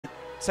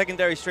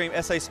secondary stream,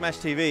 SA Smash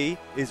TV,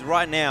 is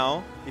right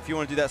now, if you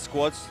want to do that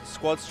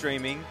squad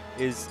streaming,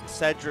 is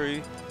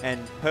Sadru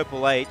and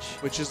Purple H.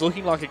 Which is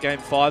looking like a Game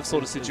 5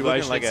 sort of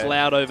situation. Like it's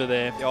loud over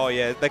there. Oh,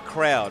 yeah, the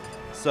crowd.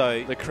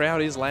 So the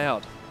crowd is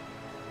loud.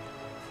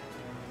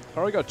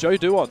 All right, we got Joe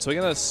Duon, so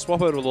we're going to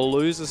swap over to the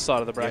losers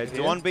side of the bracket.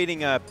 Yeah, Duon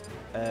beating a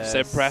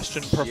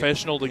Sebastian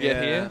Professional to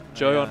get here.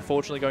 Joe, yeah.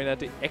 unfortunately, going down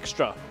to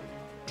extra,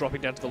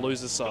 dropping down to the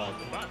losers side.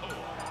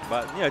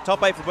 But, you know,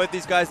 top 8 for both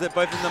these guys. They're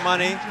both in the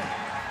money.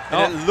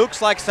 And it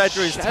looks like Sadru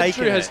is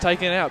taking it. Sadru has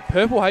taken it out.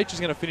 Purple H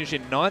is going to finish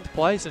in 9th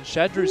place, and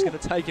Sadru is going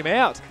to take him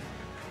out.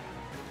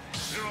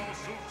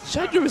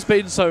 Sadru has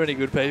beaten so many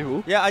good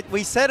people. Yeah,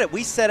 we said it.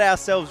 We set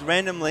ourselves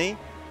randomly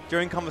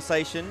during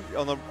conversation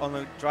on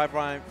the drive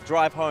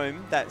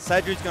home that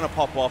Sadru's going to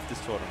pop off this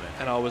tournament.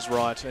 And I was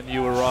right, and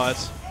you were right.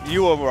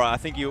 You were right. I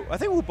think we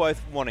were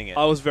both wanting it.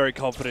 I was very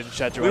confident in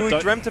Sadru. We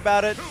dreamt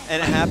about it,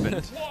 and it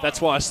happened.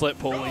 That's why I slept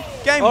poorly.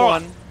 Game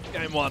one.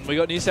 Game one. We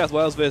got New South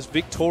Wales versus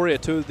Victoria,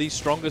 two of the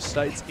strongest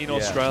states in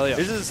Australia.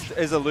 This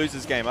is a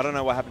losers game. I don't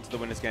know what happened to the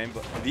winners game,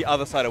 but the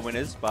other side are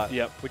winners. But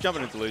we're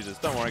jumping into losers.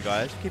 Don't worry,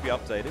 guys. Keep you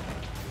updated.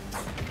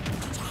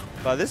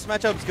 But this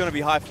matchup is going to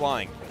be high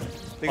flying.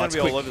 They're going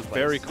to be all over the place.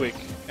 Very quick.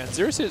 And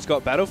Zero Suit's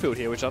got Battlefield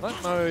here, which I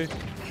don't know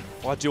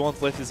why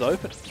Duon's left is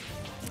open.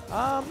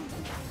 I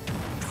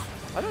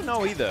don't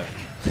know either.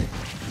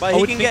 But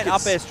he can get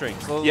up air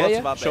strings. Lots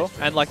of up sure. air strings.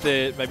 And like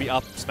the maybe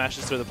up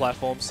smashes through the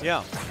platforms.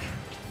 Yeah.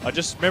 I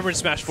just remember in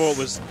Smash 4 it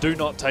was do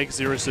not take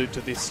Zero Suit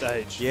to this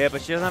stage. Yeah,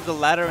 but she doesn't have the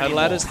ladder anymore. Her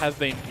ladders have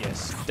been,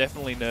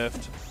 definitely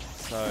nerfed.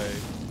 So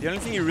the only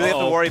thing you really have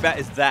to worry about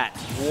is that.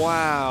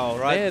 Wow,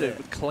 right there.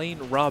 Clean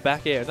raw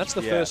back air. And that's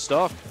the first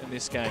stock in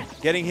this game.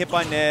 Getting hit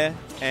by Nair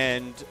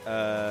and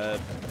the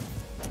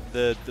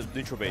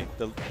neutral beam,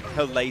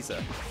 her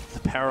laser. The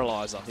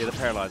paralyzer. Yeah, the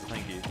paralyzer,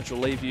 thank you. Which will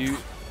leave you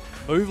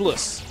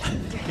moveless.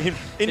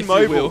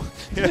 Immobile.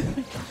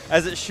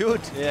 As it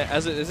should. Yeah,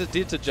 as it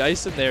did to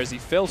Jason there as he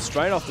fell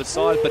straight off the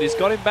side, but he's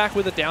got him back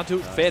with a down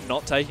tilt. Fair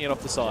not taking it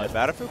off the side. Yeah,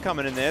 Battlefield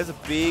coming in there is a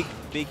big,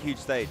 huge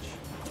stage.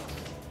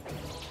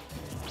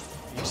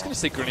 You're just going to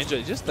see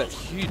Greninja, just that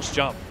huge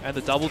jump and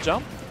the double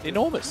jump,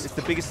 enormous. It's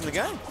the biggest in the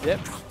game. Yep.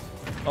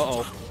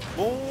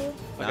 Uh-oh.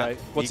 Okay,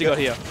 what's he got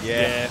here?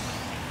 Yeah.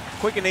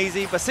 Quick and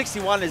easy, but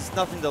 61 is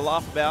nothing to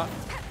laugh about.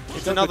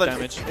 It's another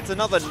damage. It's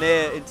another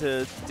Nair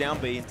into down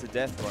B into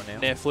death right now.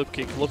 Nair flip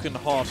kick looking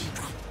hot.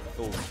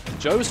 Ooh.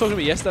 Joe was talking to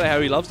me yesterday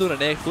how he loves doing a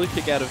Nair flip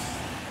kick out of...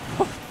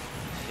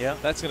 Yeah.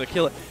 That's going to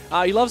kill it.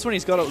 He loves when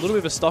he's got a little bit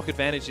of a stock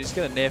advantage. He's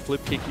going to Nair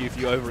flip kick you if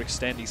you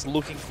overextend. He's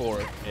looking for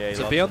it. Yeah,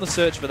 so be on the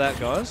search for that,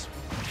 guys.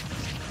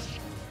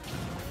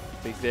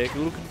 Big there. Good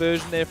little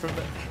conversion there from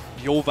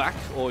Yorvak,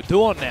 or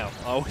Duon now.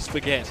 I always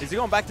forget. Is he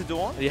going back to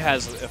Duon? He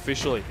has,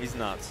 officially. He's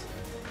nuts.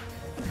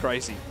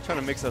 Crazy. Trying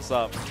to mix us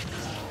up.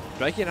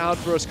 Making it hard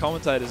for us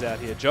commentators out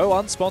here. Joe,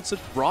 unsponsored,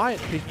 Riot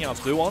picking up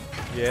Duon.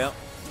 Yeah.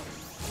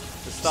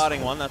 The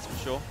starting one, that's for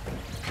sure.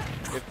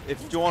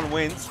 If Duon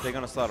wins, they're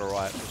going to start a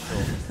riot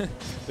for sure.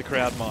 The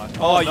crowd might.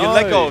 Oh, you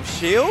let go of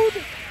shield?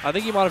 I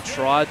think he might have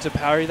tried to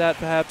parry that,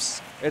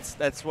 perhaps.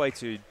 That's way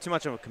too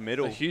much of a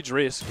committal. A huge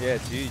risk. Yeah,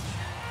 it's huge.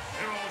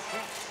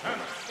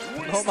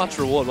 Not much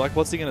reward. Like,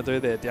 what's he going to do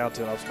there? Down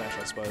to an up smash,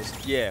 I suppose.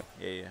 Yeah.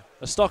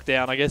 A stock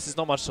down, I guess. There's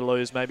not much to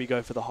lose. Maybe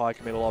go for the high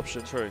committal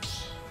option. True.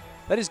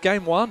 That is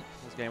game one.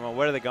 That's game one.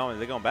 Where are they going? Are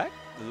they going back?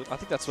 I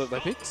think that's what they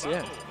picked,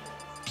 yeah.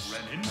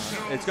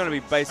 It's going to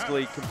be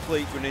basically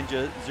complete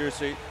Greninja, Zero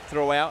Suit,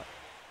 throw-out.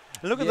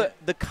 And look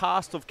at the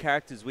cast of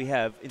characters we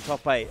have in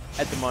top 8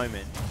 at the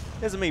moment.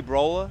 There's a Mii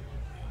Brawler.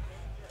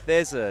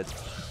 There's a...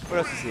 What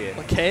else is here?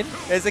 A Ken?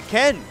 There's a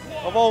Ken,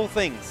 of all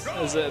things.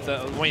 There's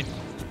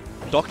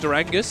Dr.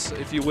 Angus,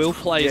 if you will,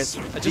 plays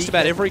just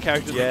about every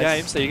character in the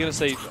game, so you're going to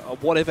see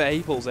whatever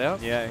he pulls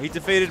out. Yeah, he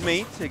defeated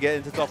me to get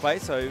into top 8,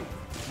 so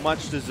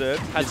much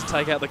deserved. Had to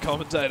take out the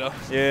commentator.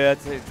 Yeah,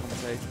 that's it.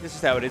 This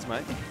is how it is,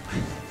 mate.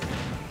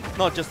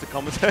 Not just the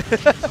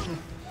commentator.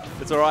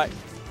 It's all right.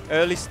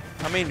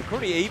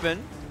 Pretty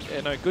even.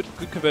 Yeah, no, good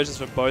conversions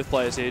from both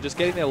players here. Just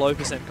getting their low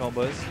percent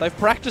combos. They've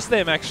practiced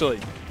them, actually.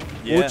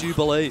 Yeah. Would you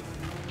believe?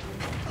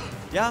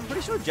 Yeah, I'm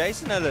pretty sure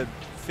Jason had a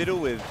fiddle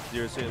with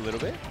Zero Suit a little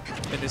bit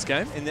in this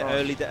game. In the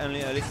early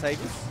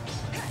stages,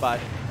 but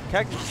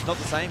character's just not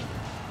the same.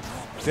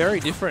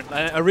 Very different.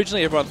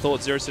 Originally, everyone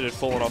thought Zero Suit had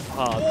fallen off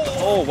hard.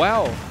 Oh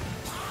wow!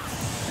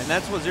 And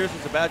that's what Zero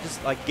Suit's about,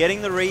 just like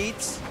getting the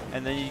reads,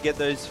 and then you get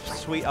those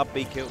sweet up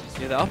B kills.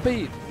 Yeah, the up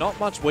B not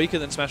much weaker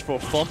than Smash 4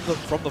 from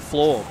the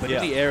floor, but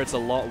in the air it's a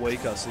lot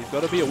weaker. So you've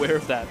got to be aware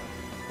of that.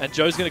 And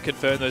Joe's going to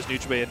confirm those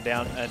neutral B and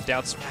down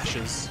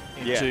smashes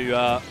into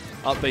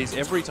up Bs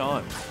every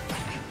time.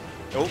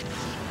 Oh,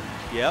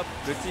 yep,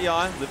 good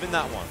TI, living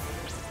that one.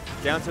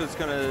 Down to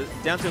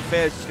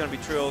fair is just going to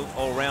be true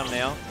all around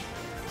now.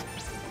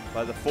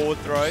 But the forward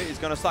throw is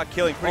going to start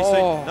killing pretty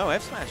soon. No,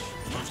 F smash.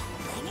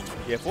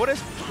 Yeah, forward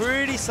is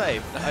pretty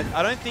safe.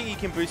 I don't think you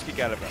can boost kick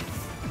out of it.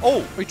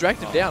 Oh, he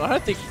dragged him down. I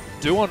don't think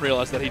Duon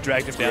realized that he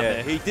dragged him down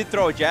there. He did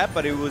throw a jab,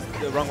 but it was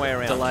the wrong way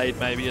around. Delayed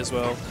maybe as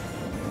well.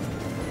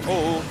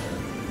 Oh,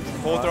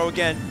 forward throw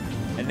again.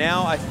 And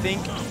now I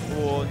think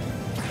forward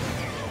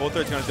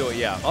throw's going to do it,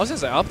 yeah. I was going to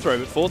say up throw,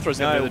 but forward throw's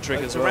going to do the trick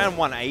as well. It's around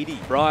 180.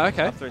 Right,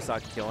 okay. Up throw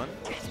start killing.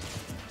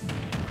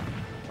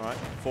 All right,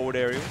 forward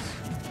aerials.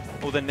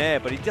 Oh, the nair,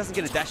 but he doesn't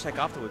get a dash attack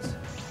afterwards.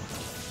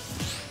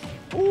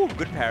 Ooh,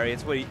 good parry.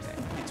 It's what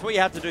you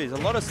have to do. There's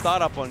a lot of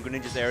startup on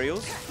Greninja's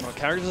aerials. Well,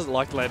 character doesn't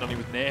like to land on you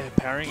with nair.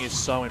 Parrying is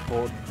so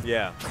important.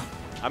 Yeah.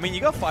 I mean, you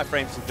got 5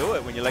 frames to do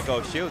it when you let go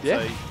of shield, yeah.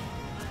 so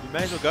you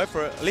may as well go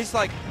for it. At least,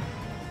 like,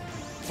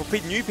 for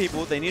new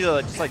people, they need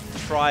to just, like,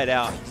 try it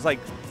out. Just, like,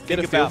 get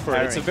a feel for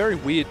it. It's a very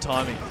weird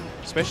timing,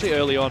 especially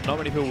early on. Not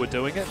many people were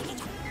doing it,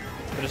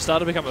 but it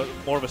started to become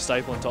more of a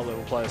staple in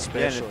top-level players,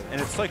 especially. Yeah,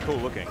 and it's so cool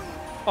looking.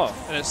 Oh,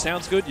 and it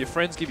sounds good. Your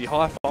friends give you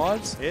high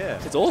fives.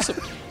 Yeah. It's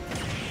awesome.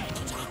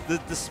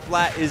 The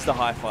splat is the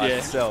high five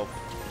itself.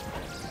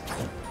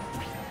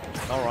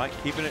 All right,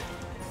 keeping it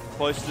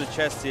close to the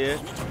chest here.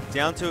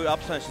 Down to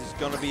up smash is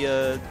going to be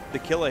the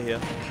killer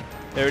here.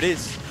 There it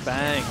is.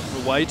 Bang.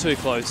 We're way too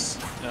close.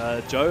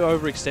 Joe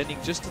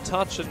overextending just a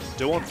touch and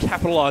Duon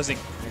capitalizing.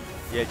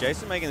 Yeah,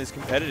 Jason making this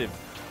competitive.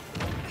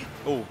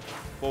 Oh,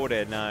 forward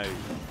air, no.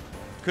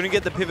 Couldn't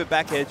get the pivot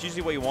back air. It's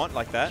usually what you want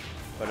like that,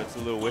 but it's a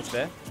little whiff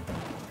there.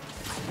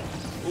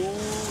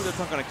 Ooh, that's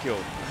not going to kill.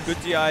 Good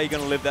DI, you're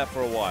going to live that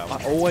for a while.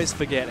 I always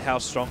forget how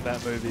strong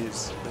that move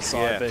is, the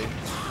side B.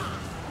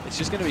 It's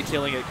just going to be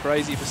killing at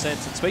crazy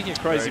percents. And speaking of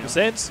crazy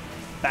percents,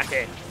 back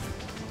air.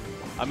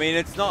 I mean,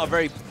 it's not a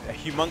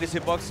humongous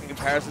hitbox in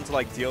comparison to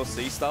like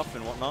DLC stuff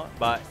and whatnot,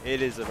 but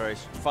it is a very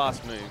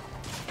fast move.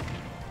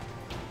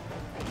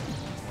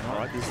 All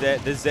right,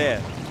 there's there.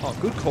 Oh,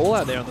 good call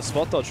out there on the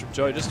spot dodge from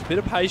Joe. Just a bit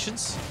of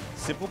patience.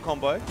 Simple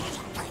combo. A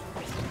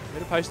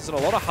bit of patience and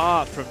a lot of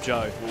heart from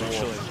Joe,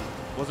 actually.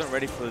 Wasn't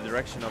ready for the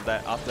direction of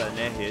that after that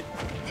nair hit.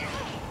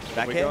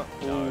 Back air?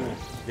 No.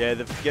 Yeah,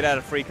 the get out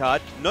of free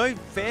card. No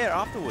fair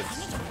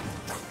afterwards.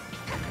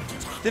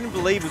 Didn't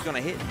believe he was going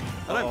to hit.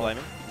 I don't blame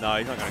him. No,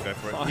 he's not going to go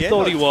for it. I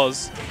thought he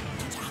was.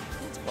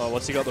 Oh,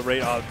 what's he got the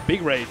read? Oh,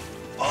 big read.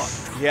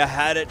 Oh, yeah,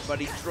 had it, but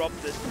he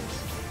dropped it.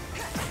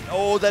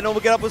 Oh, that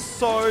normal get up was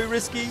so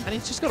risky. And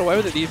he's just got away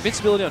with it. The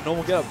invincibility on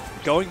normal get up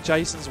going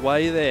Jason's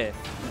way there.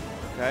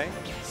 Okay,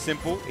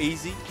 simple,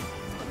 easy.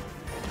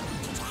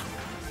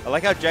 I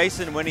like how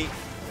Jason, when he...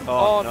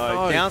 Oh,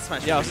 no, down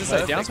smash. Yeah, I was going to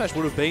say, down smash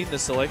would have been the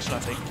selection, I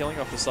think, killing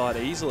off the side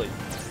easily.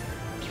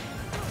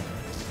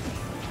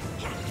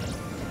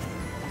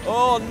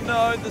 Oh,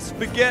 no, the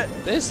spaghetti.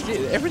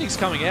 Everything's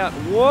coming out.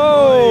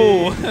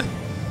 Whoa!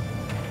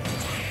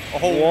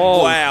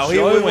 Whoa, wow, he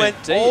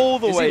went all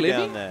the way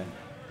down there.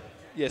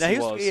 Yes, no, he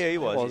was. Yeah, he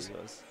was.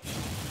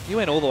 He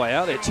went all the way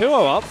out there.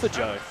 2-0 up for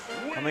Joe.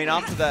 I mean,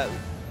 after that,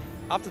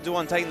 after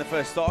Duon taking the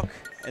first stock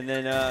and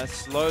then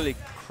slowly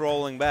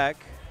crawling back.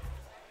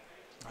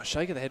 Oh,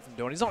 shaking the head from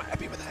Duon. He's not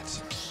happy with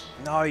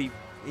that. No, he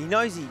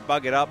knows he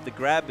buggered up the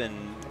grab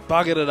and...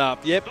 Buggered it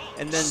up, yep.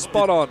 And then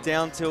spot on.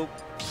 Down tilt,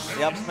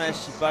 the up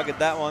smash, he buggered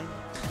that one.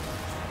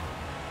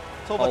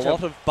 A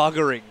lot of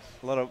buggering.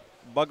 A lot of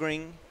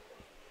buggering,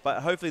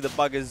 but hopefully the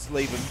buggers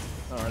leave him.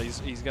 All right,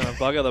 he's going to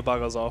bugger the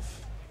buggers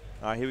off.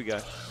 All right, here we go.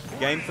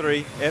 Game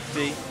 3,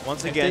 FD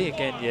once again. FD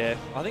again, yeah.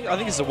 I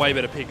think it's a way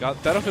better pick.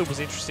 Battlefield was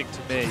interesting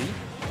to me.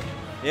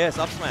 Yes,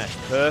 up smash,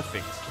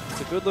 perfect.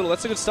 It's a good little.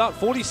 That's a good start.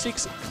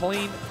 46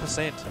 clean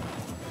 %.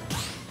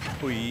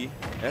 Hui,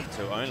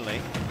 F2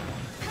 only.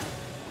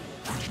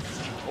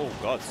 Oh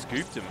God,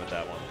 scooped him with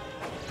that one.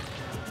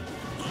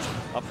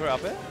 Up throw,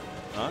 up air.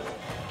 No.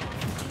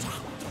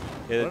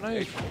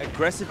 Yeah,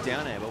 aggressive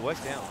down air, but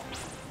worked out.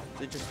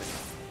 It's interesting.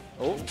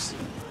 Oops.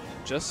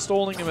 Just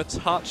stalling him a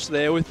touch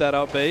there with that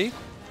up B.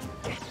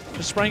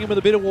 Just spraying him with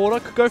a bit of water.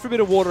 Could go for a bit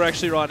of water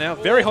actually right now.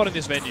 Very hot in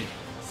this venue.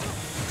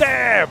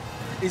 Damn!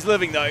 He's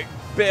living though.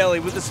 Barely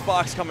with the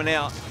sparks coming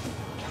out.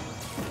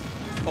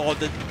 Oh,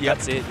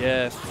 that's it,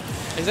 yeah.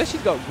 He's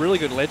actually got really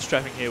good ledge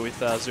trapping here with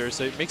Zero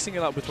Suit, mixing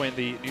it up between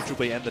the neutral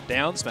B and the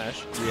down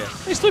smash.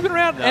 Yes. He's flipping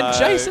around and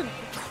Jason.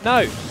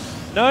 No.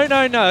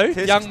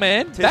 Young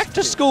man. Back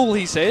to school,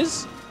 he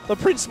says. The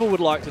principal would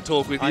like to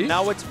talk with you. I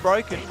know it's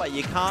broken, but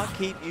you can't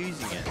keep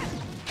using it.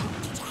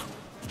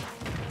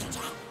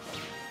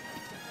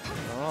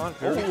 Oh,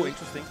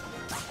 interesting.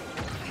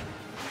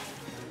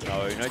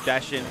 No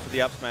dash in for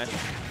the up smash.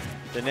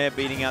 Then they're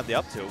beating out the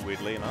up tilt,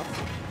 weirdly enough.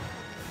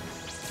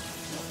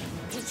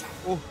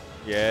 Oh,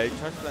 yeah, he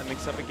tries for that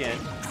mix up again.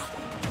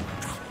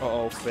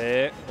 Uh-oh,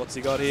 fair. What's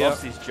he got here?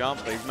 Lost his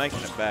jump, but he's making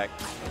it back.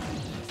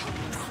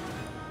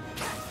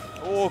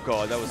 Oh,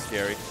 God, that was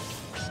scary.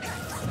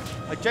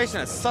 Like, Jason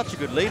had such a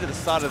good lead at the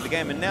start of the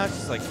game, and now it's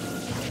just, like,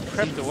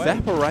 crept away.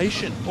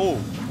 Evaporation. Oh,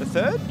 the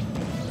third?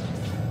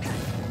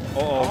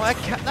 Uh-oh. Oh,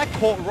 that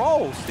caught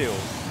roll still.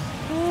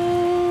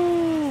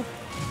 Ooh.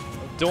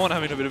 Duon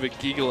having a bit of a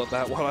giggle at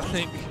that one, I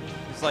think.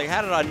 It's like,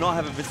 how did I not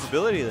have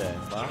invincibility there?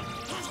 But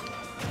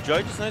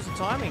Joe just knows the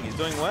timing. He's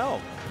doing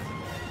well.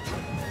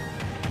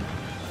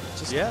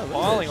 Just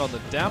piling on the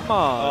damage.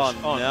 Oh,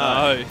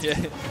 no.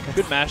 Yeah.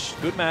 Good mash.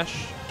 Good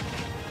mash.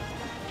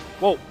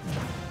 Whoa.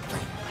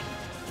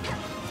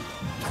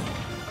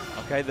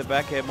 Okay, the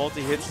back air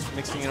multi-hits,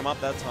 mixing him up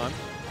that time.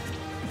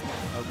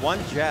 One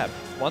jab.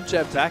 One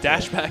jab to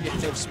dash back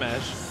into F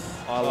smash.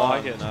 I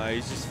like it. No,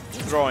 he's just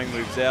throwing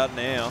moves out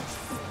now.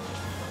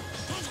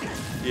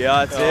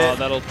 Yeah, that's it.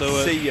 That'll do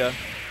it. See ya.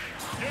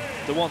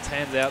 Duon's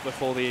hands out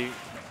before the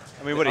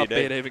what do you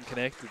do? even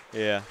connected.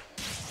 Yeah.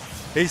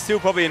 He's still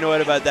probably annoyed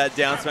about that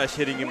down smash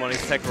hitting him on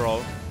his tech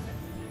roll.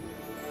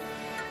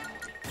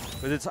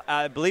 Because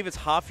I believe it's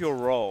half your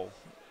roll.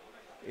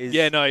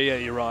 Yeah,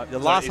 you're right. The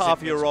last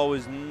half of your roll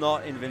is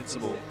not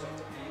invincible.